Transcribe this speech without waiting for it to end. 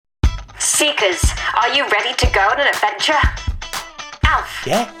Seekers, are you ready to go on an adventure? Alf.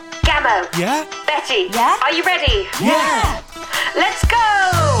 Yeah? Gammo. Yeah? Betty. Yeah? Are you ready? Yeah! Let's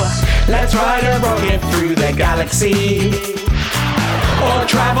go! Let's ride a rocket through the galaxy, or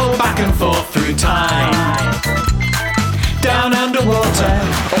travel back and forth through time, down underwater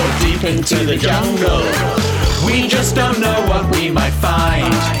or deep into the jungle. We just don't know what we might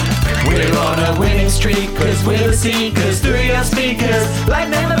find. We're on a winning streak, cause we're the Seekers, 3 are speakers like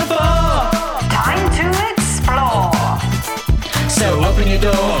never before. Time to explore. So open your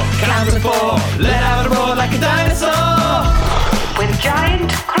door, count to 4, let out a roar like a dinosaur. With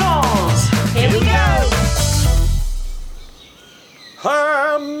giant claws. Here we go!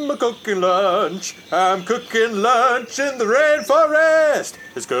 I'm cooking lunch. I'm cooking lunch in the rainforest.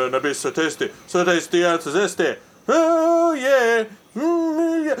 It's gonna be so tasty and so zesty. Oh yeah.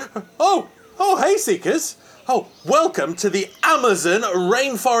 Yeah. Oh, hey Seekers. Oh, welcome to the Amazon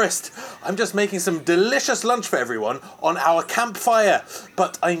rainforest. I'm just making some delicious lunch for everyone on our campfire,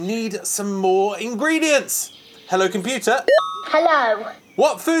 but I need some more ingredients. Hello, computer. Hello.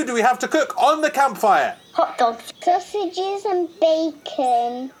 What food do we have to cook on the campfire? Hot dogs. Sausages and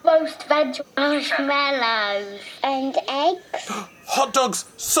bacon. Roast veg. Marshmallows. And eggs. Hot dogs,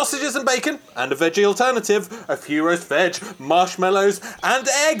 sausages and bacon, and a veggie alternative, a few roast veg, marshmallows, and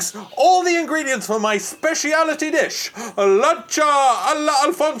eggs. All the ingredients for my speciality dish, Lancha alla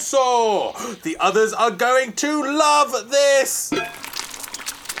Alfonso. The others are going to love this.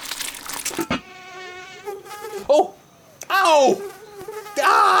 Oh, ow,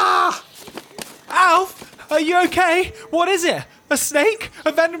 ah! Alf, are you okay? What is it? A snake?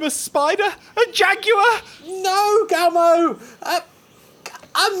 A venomous spider? A jaguar? No, Gammo,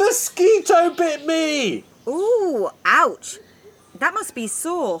 a mosquito bit me. Ooh, ouch. That must be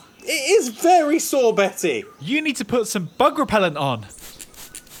sore. It is very sore, Betty. You need to put some bug repellent on.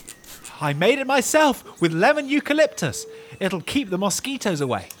 I made it myself with lemon eucalyptus. It'll keep the mosquitoes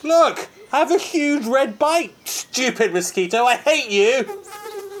away. Look, I have a huge red bite. Stupid mosquito, I hate you.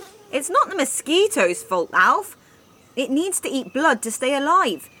 It's not the mosquito's fault, Alf. It needs to eat blood to stay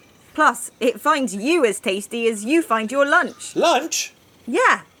alive. Plus, it finds you as tasty as you find your lunch. Lunch?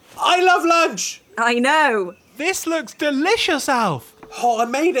 Yeah, I love lunch. I know. This looks delicious, Alf. Oh, I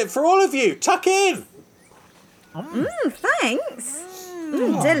made it for all of you. Tuck in. Thanks.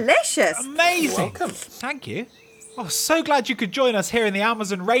 Delicious. Amazing. Welcome. Thank you. Oh, so glad you could join us here in the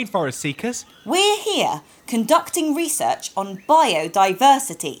Amazon rainforest, Seekers. We're here conducting research on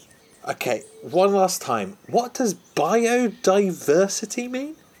biodiversity. Okay, one last time. What does biodiversity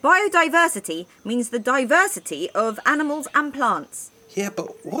mean? Biodiversity means the diversity of animals and plants. Yeah,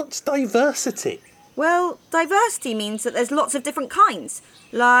 but what's diversity? Well, diversity means that there's lots of different kinds.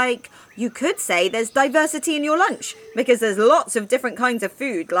 Like, you could say there's diversity in your lunch, because there's lots of different kinds of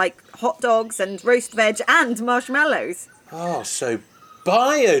food, like hot dogs and roast veg and marshmallows. Oh, so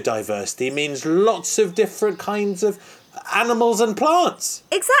biodiversity means lots of different kinds of animals and plants.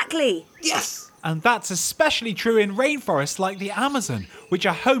 Exactly. Yes! And that's especially true in rainforests like the Amazon, which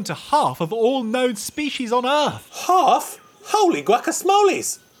are home to half of all known species on Earth. Half? Holy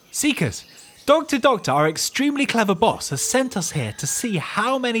guacamoles! Seekers, Dr. Doctor, our extremely clever boss, has sent us here to see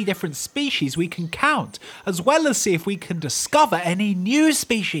how many different species we can count, as well as see if we can discover any new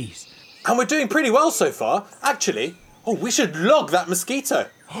species. And we're doing pretty well so far. Actually, we should log that mosquito.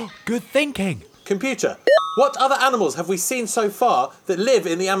 Good thinking. Computer, what other animals have we seen so far that live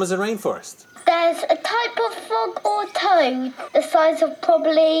in the Amazon rainforest? There's a type of frog or toad the size of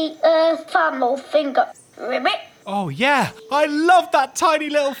probably a thumb or finger. Ribbit. Oh yeah, I love that tiny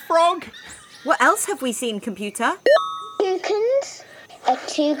little frog. What else have we seen, Computer? Toucans. A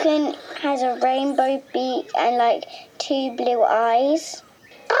toucan has a rainbow beak and 2 blue eyes.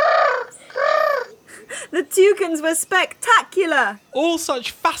 The toucans were spectacular. All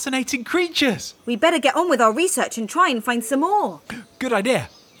such fascinating creatures. We better get on with our research and try and find some more. Good idea.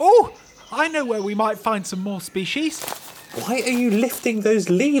 Oh, I know where we might find some more species. Why are you lifting those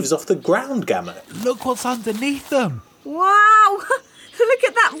leaves off the ground, Gamma? Look what's underneath them. Wow! Look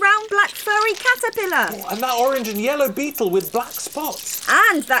at that round black furry caterpillar. And that orange and yellow beetle with black spots.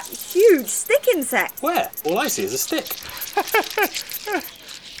 And that huge stick insect. Where? All I see is a stick.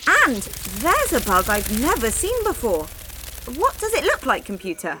 And there's a bug I've never seen before. What does it look like,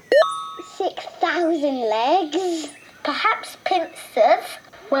 Computer? 6,000 legs. Perhaps pincers.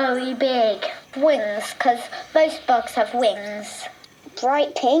 Very big. Wings, because most bugs have wings.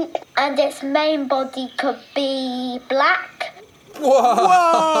 Bright pink. And its main body could be black.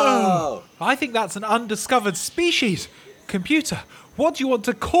 Whoa! I think that's an undiscovered species. Computer, what do you want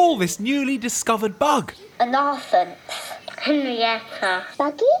to call this newly discovered bug? An Henrietta.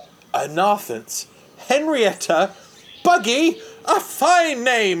 Buggy? Anarthants. Henrietta. Buggy. A fine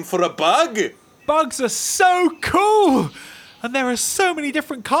name for a bug. Bugs are so cool! And there are so many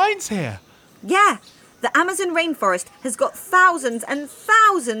different kinds here. Yeah, the Amazon rainforest has got thousands and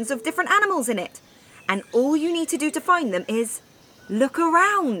thousands of different animals in it. And all you need to do to find them is look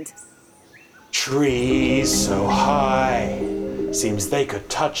around. Trees so high, seems they could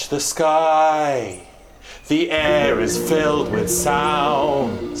touch the sky. The air is filled with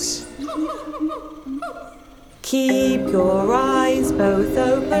sounds. Keep your eyes both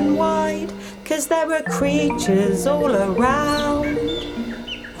open wide, 'cause there are creatures all around.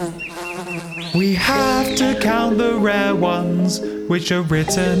 We have to count the rare ones which are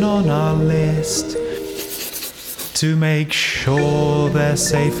written on our list to make sure they're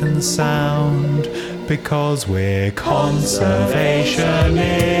safe and sound, because we're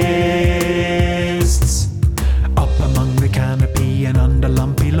conservationists. Up among the canopy and under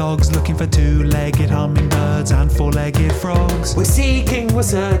lumpy logs, looking for two-legged hummingbirds and four-legged frogs. We're seeking, we're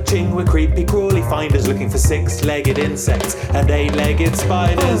searching, we're creepy crawly finders, looking for six-legged insects and eight-legged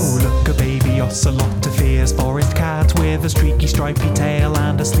spiders. Oh, look, a baby ocelot, a fierce forest cat with a streaky stripy tail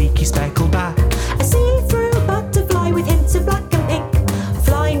and a sleeky speckled back. A see-through butterfly with hints of black and pink,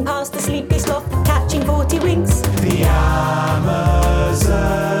 flying past the sleepy sloth, catching 40 winks. The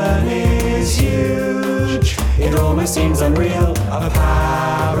Amazon is huge. It almost seems unreal. A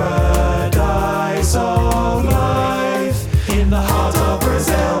paradise of life in the heart of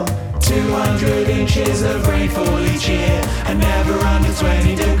Brazil. 200 inches of rainfall each year and never under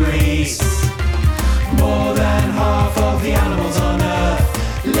 20 degrees. More than half of the animals on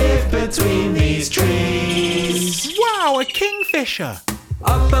Earth live between these trees. Wow, a kingfisher!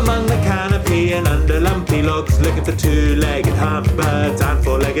 Up among the canopy and under lumpy logs, looking for two-legged hummingbirds and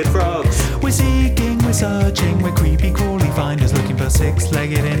four-legged frogs. We're seeking, we're searching, we're creepy crawly finders, looking for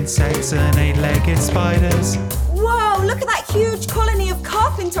six-legged insects and eight-legged spiders. Whoa, look at that huge colony of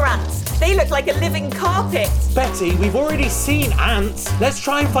carpenter ants. They look like a living carpet. Betty, we've already seen ants. Let's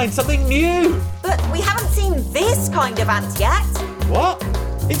try and find something new. But we haven't seen this kind of ant yet. What?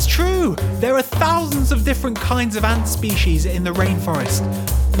 It's true! There are thousands of different kinds of ant species in the rainforest.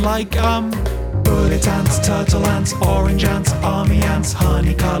 Like, bullet ants, turtle ants, orange ants, army ants,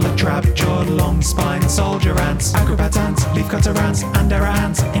 honey-coloured, trap-jawed, long-spined soldier ants, acrobat ants, leafcutter ants, andera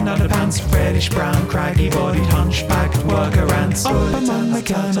ants, in underpants, reddish-brown, craggy-bodied, hunchbacked worker ants. Up among the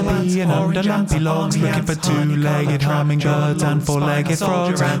canopy and under lumpy logs, looking for two-legged hummingbirds and four-legged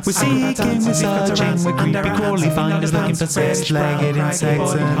frogs. We're seeking, we're searching, we're creepy crawly finders, looking for six-legged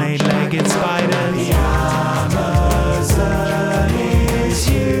insects and eight-legged spiders. The Amazon is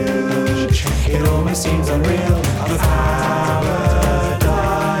huge. It almost seems unreal. A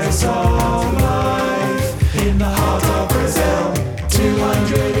paradise of life in the heart of Brazil.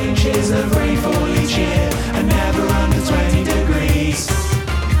 200 inches of rainfall each year and never under 20 degrees.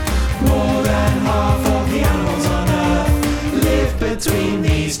 More than half of the animals on Earth live between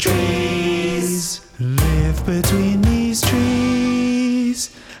these trees. Live between these trees.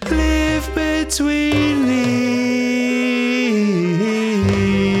 Live between these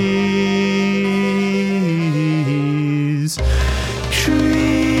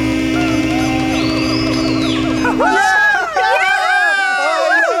trees.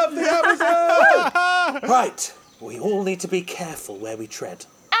 Right, we all need to be careful where we tread.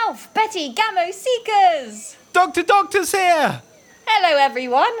 Alf, Betty, Gammo, Seekers! Dr. Doctor's here! Hello,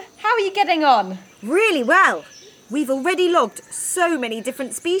 everyone. How are you getting on? Really well. We've already logged so many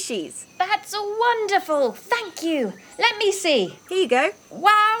different species. That's wonderful. Thank you. Let me see. Here you go.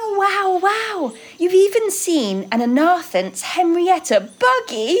 Wow, wow, wow. You've even seen an Anarthant's Henrietta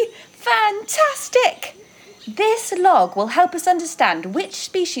buggy. Fantastic. This log will help us understand which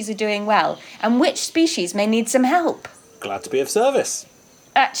species are doing well and which species may need some help. Glad to be of service.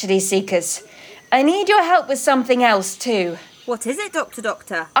 Actually, Seekers, I need your help with something else too. What is it, Dr.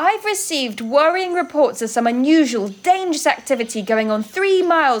 Doctor? I've received worrying reports of some unusual, dangerous activity going on 3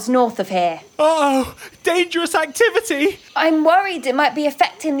 miles north of here. Uh-oh, dangerous activity! I'm worried it might be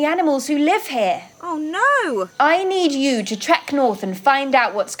affecting the animals who live here. Oh no! I need you to trek north and find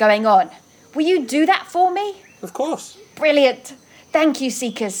out what's going on. Will you do that for me? Of course. Brilliant. Thank you,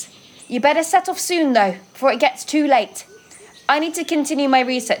 Seekers. You better set off soon, though, before it gets too late. I need to continue my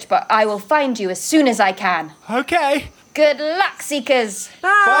research, but I will find you as soon as I can. Okay. Good luck, Seekers. Bye!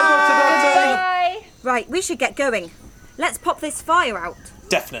 Bye. Right, we should get going. Let's pop this fire out.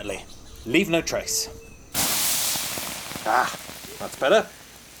 Definitely. Leave no trace. Ah, that's better.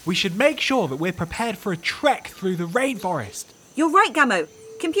 We should make sure that we're prepared for a trek through the rainforest. You're right, Gammo.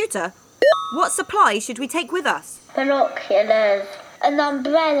 Computer, what supplies should we take with us? Binoculars, an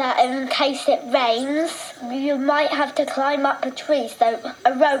umbrella in case it rains. You might have to climb up a tree, so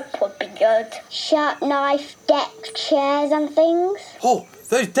a rope would be good. Sharp knife, deck chairs and things. Oh,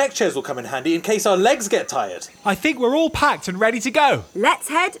 those deck chairs will come in handy in case our legs get tired. I think we're all packed and ready to go. Let's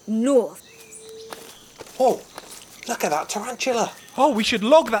head north. Oh, look at that tarantula. Oh, we should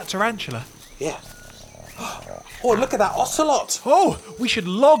log that tarantula. Yeah. Oh, look at that ocelot. Oh, we should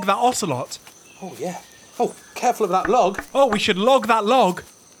log that ocelot. Oh, yeah. Oh, careful of that log. Oh, we should log that log.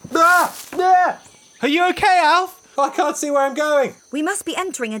 Ah! Yeah! Are you okay, Alf? I can't see where I'm going. We must be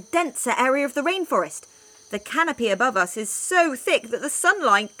entering a denser area of the rainforest. The canopy above us is so thick that the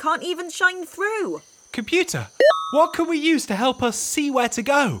sunlight can't even shine through. Computer, what can we use to help us see where to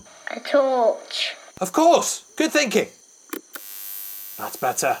go? A torch. Of course. Good thinking. That's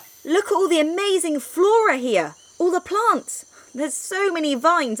better. Look at all the amazing flora here. All the plants. There's so many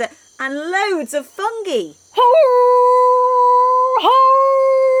vines and loads of fungi.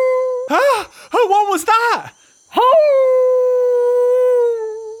 Ah, what was that?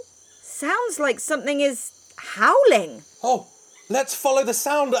 Sounds like something is howling. Oh, let's follow the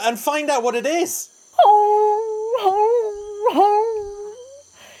sound and find out what it is.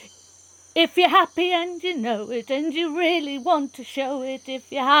 If you're happy and you know it and you really want to show it,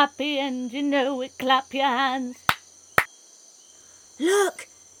 if you're happy and you know it, clap your hands. Look,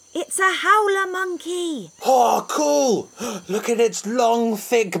 it's a howler monkey. Oh, cool. Look at its long,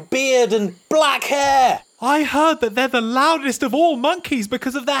 thick beard and black hair. I heard that they're the loudest of all monkeys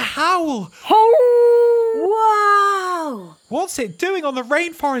because of their howl. Wow! What's it doing on the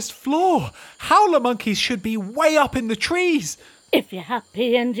rainforest floor? Howler monkeys should be way up in the trees. If you're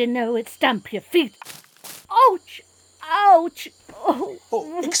happy and you know it, stamp your feet. Ouch! Ouch! Oh.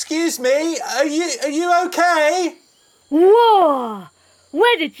 Oh, excuse me. Are you okay? Whoa!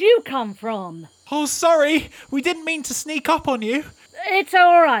 Where did you come from? Oh, sorry. We didn't mean to sneak up on you. It's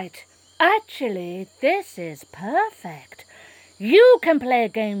all right. Actually, this is perfect. You can play a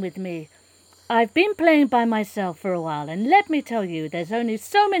game with me. I've been playing by myself for a while, and let me tell you, there's only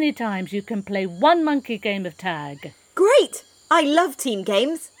so many times you can play one monkey game of tag. Great! I love team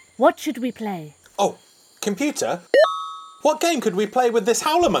games. What should we play? Oh, computer. What game could we play with this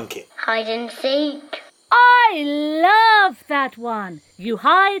howler monkey? Hide and seek. I love that one. You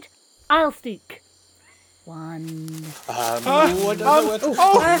hide, I'll seek. One. Okay.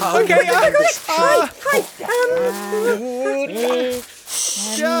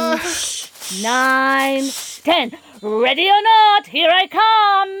 Six, 9, 10. Ready or not, here I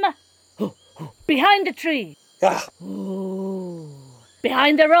come. Behind the tree. Ah. Ooh.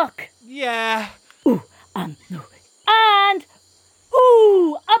 Behind the rock. Yeah. And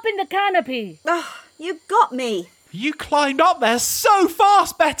up in the canopy. You got me. You climbed up there so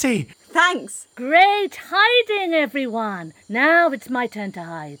fast, Betty. Thanks. Great hiding, everyone. Now it's my turn to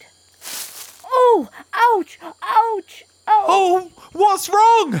hide. Oh, ouch, ouch, ouch. Oh, what's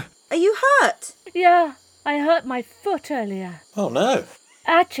wrong? Are you hurt? Yeah, I hurt my foot earlier. Oh, no.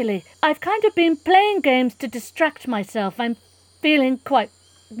 Actually, I've kind of been playing games to distract myself. I'm feeling quite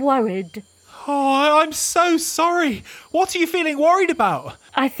worried. Oh, I'm so sorry. What are you feeling worried about?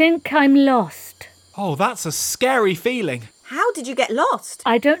 I think I'm lost. Oh, that's a scary feeling. How did you get lost?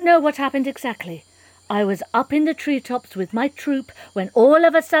 I don't know what happened exactly. I was up in the treetops with my troop when all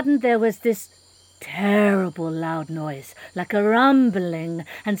of a sudden there was this terrible loud noise, like a rumbling,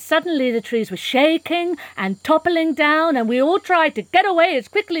 and suddenly the trees were shaking and toppling down, and we all tried to get away as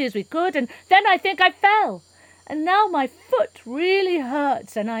quickly as we could, and then I think I fell. And now my foot really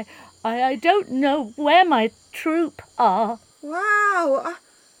hurts, and I don't know where my troop are. Wow.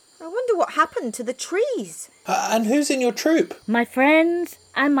 I wonder what happened to the trees. And who's in your troop? My friends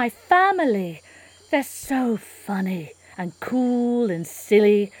and my family. They're so funny and cool and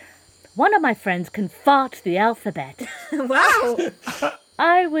silly. One of my friends can fart the alphabet. Wow.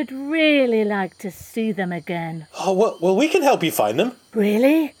 I would really like to see them again. Oh, well, we can help you find them.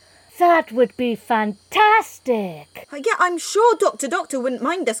 Really? That would be fantastic. Yeah, I'm sure Dr. Doctor wouldn't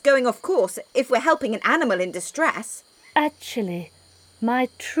mind us going off course if we're helping an animal in distress. Actually, my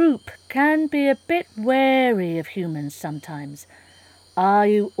troop can be a bit wary of humans sometimes. Are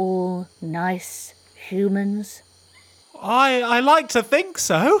you all nice humans? I like to think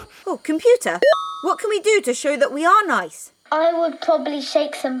so. Oh, computer, what can we do to show that we are nice? I would probably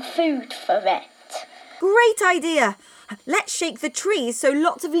shake some food for it. Great idea. Let's shake the trees so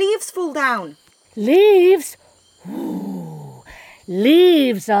lots of leaves fall down. Leaves? Ooh,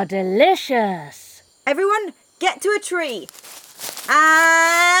 leaves are delicious. Everyone, get to a tree.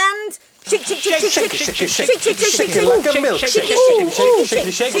 And Shake, shake, shake, shake, shake, shake, shake, shake, shake, Shake it like a milkshake. Shake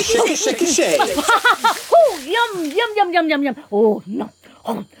it, shake it, shake it, shake it, shake it. Oh, yum, yum, yum, yum, yum, yum. Oh, no.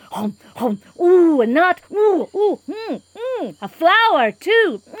 Hum, hum, hum. Ooh, a nut. Ooh, ooh, a flower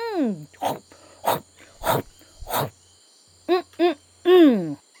too. Hum, hum, hum,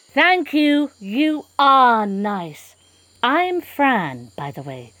 hum. Thank you. You are nice. I'm Fran, by the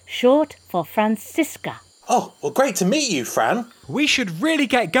way, short for Francisca. Oh, well, great to meet you, Fran. We should really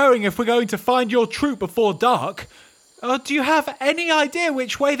get going if we're going to find your troop before dark. Do you have any idea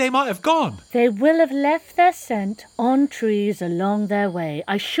which way they might have gone? They will have left their scent on trees along their way.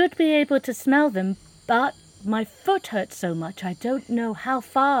 I should be able to smell them, but my foot hurts so much I don't know how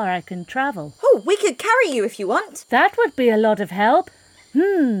far I can travel. Oh, we could carry you if you want. That would be a lot of help.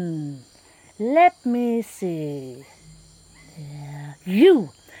 Let me see. Yeah.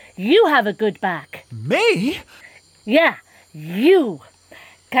 You have a good back. Me? Yeah, you.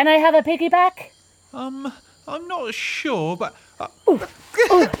 Can I have a piggyback? I'm not sure, but... Whoa.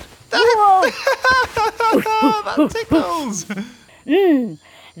 That tickles!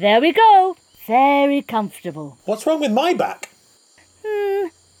 There we go. Very comfortable. What's wrong with my back?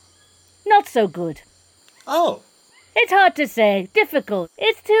 Not so good. Oh. It's hard to say. Difficult.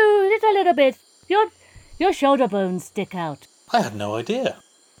 It's a little bit. Your shoulder bones stick out. I had no idea.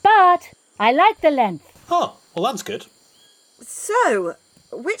 But I like the length. Oh, well, that's good. So,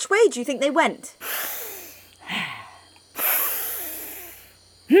 which way do you think they went?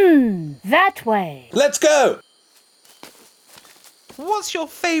 That way. Let's go! What's your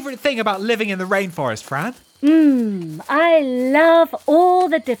favourite thing about living in the rainforest, Fran? I love all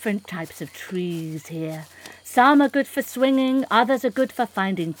the different types of trees here. Some are good for swinging, others are good for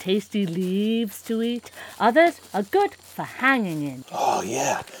finding tasty leaves to eat, others are good for hanging in. Oh,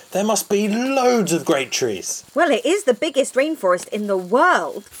 yeah. There must be loads of great trees. Well, it is the biggest rainforest in the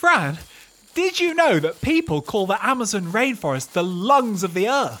world. Fran, did you know that people call the Amazon rainforest the lungs of the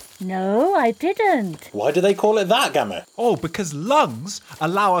earth? No, I didn't. Why do they call it that, Gamma? Oh, because lungs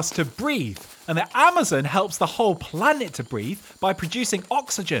allow us to breathe, and the Amazon helps the whole planet to breathe by producing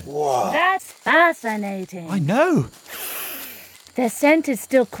oxygen. Wow. That's fascinating. I know. Their scent is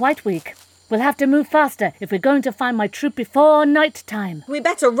still quite weak. We'll have to move faster if we're going to find my troop before night time. We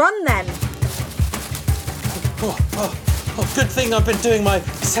better run then. Oh, good thing I've been doing my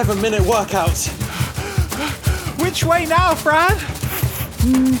 7-minute workouts. Which way now, Fran?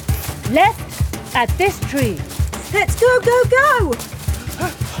 Left at this tree. Let's go, go, go!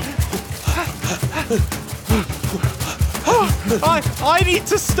 I need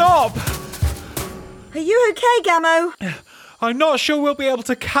to stop. Are you okay, Gammo? I'm not sure we'll be able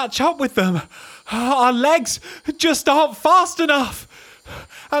to catch up with them. Our legs just aren't fast enough.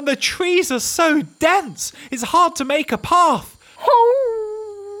 And the trees are so dense, it's hard to make a path.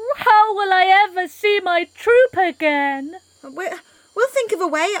 Oh, how will I ever see my troop again? We'll think of a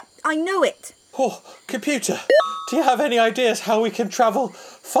way. I know it. Oh, computer, do you have any ideas how we can travel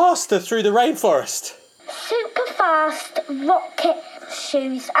faster through the rainforest? Super fast rocket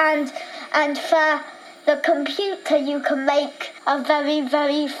shoes and for the computer you can make a very,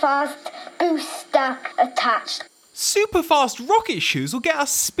 very fast booster attached. Super fast rocket shoes will get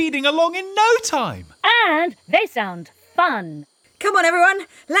us speeding along in no time. And they sound fun. Come on, everyone.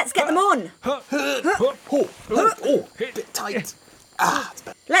 Let's get them on. Oh, bit tight. It's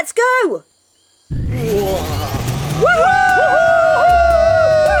better. Let's go.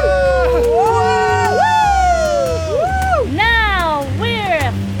 Now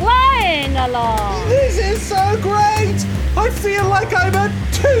we're flying along. This is so great! I feel like I'm a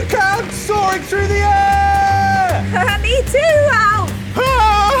toucan soaring through the air! Me too, Al.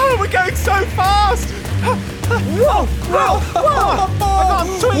 Ah, we're going so fast. Whoa! I got a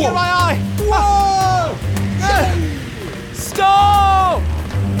twinge in my eye. Whoa! Stop!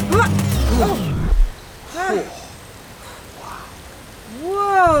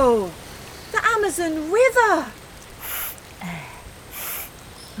 Whoa! The Amazon River.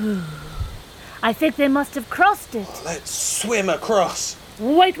 I think they must have crossed it. Let's swim across.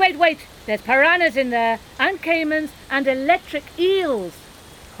 Wait. There's piranhas in there, and caimans, and electric eels.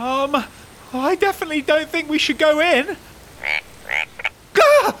 I definitely don't think we should go in.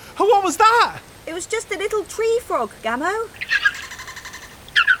 Ah, what was that? It was just a little tree frog, Gammo.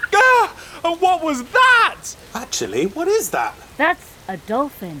 Ah, and what was that? Actually, what is that? That's a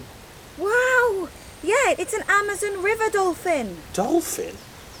dolphin. Wow. Yeah, it's an Amazon River dolphin. Dolphin?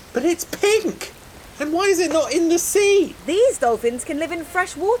 But it's pink. And why is it not in the sea? These dolphins can live in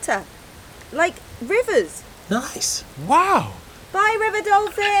fresh water, like rivers. Nice. Wow. Bye, river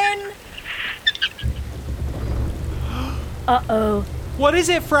dolphin. Uh-oh. What is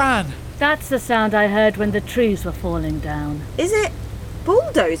it, Fran? That's the sound I heard when the trees were falling down. Is it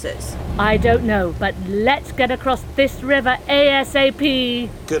bulldozers? I don't know, but let's get across this river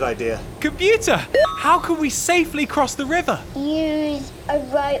ASAP. Good idea. Computer, how can we safely cross the river? Use a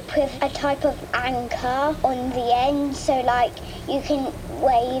rope with a type of anchor on the end, so like you can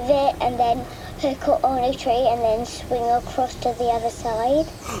wave it and then hook it on a tree and then swing across to the other side.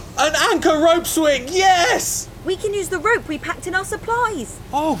 An anchor rope swing, yes! We can use the rope we packed in our supplies.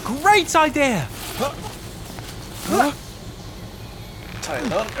 Oh, great idea! Tie a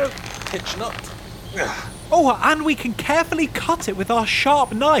knot, hitch knot. Oh, and we can carefully cut it with our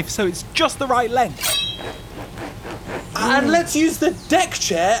sharp knife so it's just the right length. And let's use the deck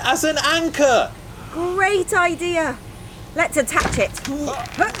chair as an anchor. Great idea. Let's attach it.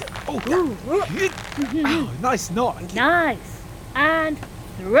 Oh, nice knot. Nice. And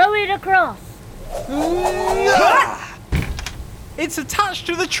throw it across. It's attached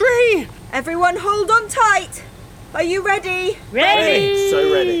to the tree. Everyone hold on tight. Are you ready? Ready?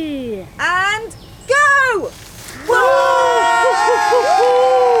 So ready. And go!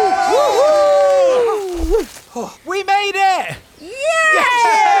 We made it!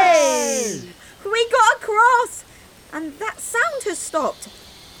 Yay! We got across. And that sound has stopped.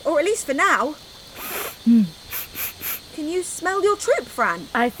 Or at least for now. Can you smell your troop, Fran?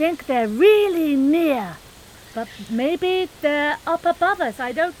 I think they're really near. But maybe they're up above us.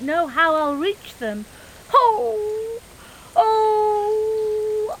 I don't know how I'll reach them. Oh,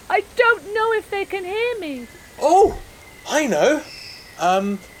 I don't know if they can hear me. Oh, I know.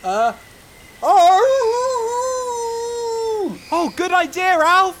 Oh, good idea,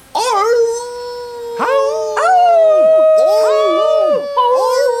 Alf.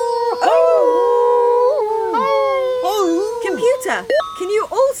 Computer, can you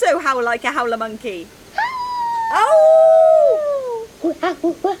also howl like a howler monkey?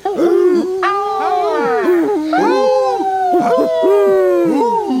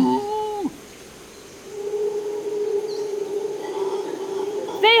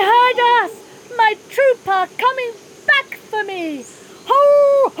 They heard us! My troop are coming back for me!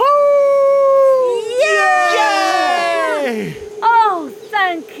 Ho, ho! Yay! Oh,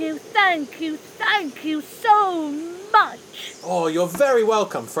 thank you so much! Oh, you're very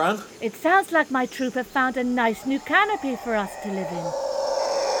welcome, Fran. It sounds like my troop have found a nice new canopy for us to live in.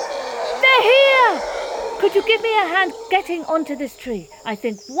 They're here! Could you give me a hand getting onto this tree? I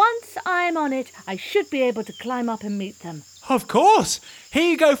think once I'm on it, I should be able to climb up and meet them. Of course. Here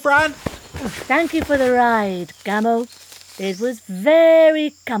you go, Fran. Thank you for the ride, Gamo. It was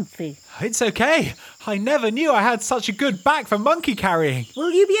very comfy. It's okay. I never knew I had such a good back for monkey carrying.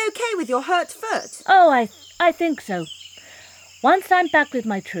 Will you be okay with your hurt foot? Oh, I think so. Once I'm back with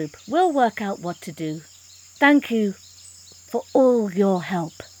my troop, we'll work out what to do. Thank you for all your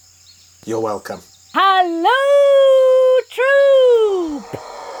help. You're welcome. Hello, troop!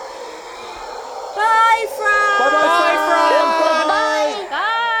 Bye, Fran! Bye, Fran! Bye.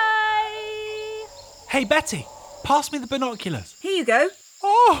 Bye! Hey, Betty, pass me the binoculars. Here you go.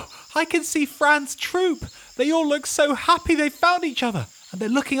 Oh, I can see Fran's troop. They all look so happy they found each other. And they're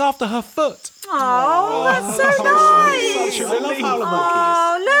looking after her foot. Oh, that's so nice. I love howler monkeys.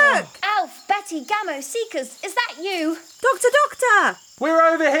 Oh, look. Alf, Betty, Gamo, Seekers, is that you? Doctor. We're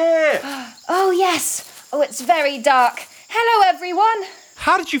over here. Oh, yes. Oh, it's very dark. Hello, everyone.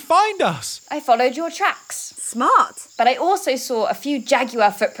 How did you find us? I followed your tracks. Smart. But I also saw a few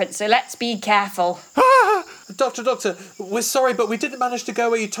jaguar footprints, so let's be careful. Doctor, we're sorry, but we didn't manage to go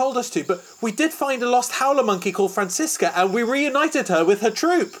where you told us to, but we did find a lost howler monkey called Francisca, and we reunited her with her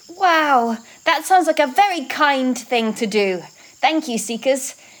troop. Wow, that sounds like a very kind thing to do. Thank you,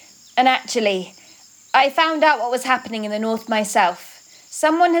 Seekers. And actually, I found out what was happening in the north myself.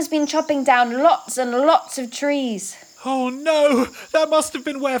 Someone has been chopping down lots and lots of trees. Oh no, that must have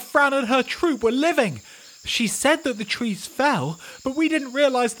been where Fran and her troop were living. She said that the trees fell, but we didn't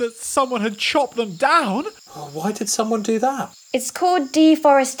realise that someone had chopped them down. Oh, why did someone do that? It's called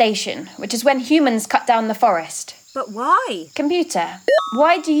deforestation, which is when humans cut down the forest. But why? Computer,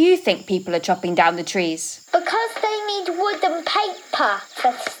 why do you think people are chopping down the trees? Because they need wood and paper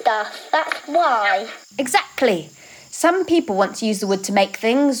for stuff. That's why. Exactly. Some people want to use the wood to make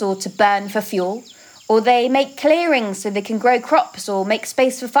things or to burn for fuel, or they make clearings so they can grow crops or make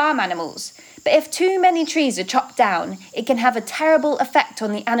space for farm animals. But if too many trees are chopped down, it can have a terrible effect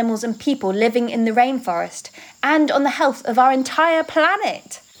on the animals and people living in the rainforest and on the health of our entire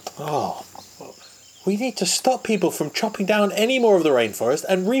planet. Oh, well, we need to stop people from chopping down any more of the rainforest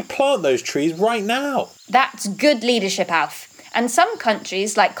and replant those trees right now. That's good leadership, Alf. And some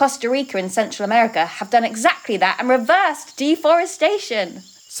countries, like Costa Rica in Central America, have done exactly that and reversed deforestation.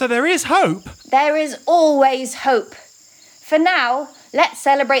 So there is hope. There is always hope. For now, let's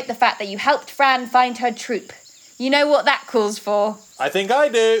celebrate the fact that you helped Fran find her troop. You know what that calls for? I think I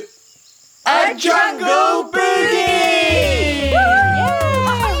do. A jungle boogie!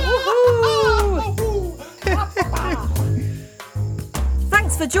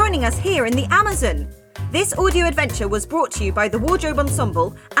 Thanks for joining us here in the Amazon. This audio adventure was brought to you by the Wardrobe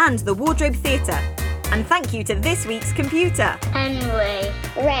Ensemble and the Wardrobe Theatre. And thank you to this week's computer. Henry,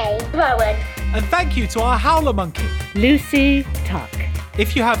 Ray, Rowan. And thank you to our Howler Monkey. Lucy Tuck.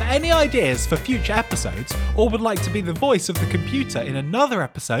 If you have any ideas for future episodes or would like to be the voice of the computer in another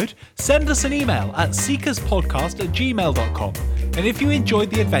episode, send us an email at seekerspodcast@gmail.com. And if you enjoyed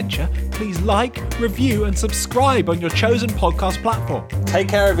the adventure, please like, review and subscribe on your chosen podcast platform. Take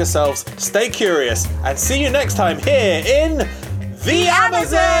care of yourselves, stay curious, and see you next time here in the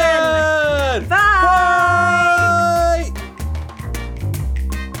Amazon! Bye!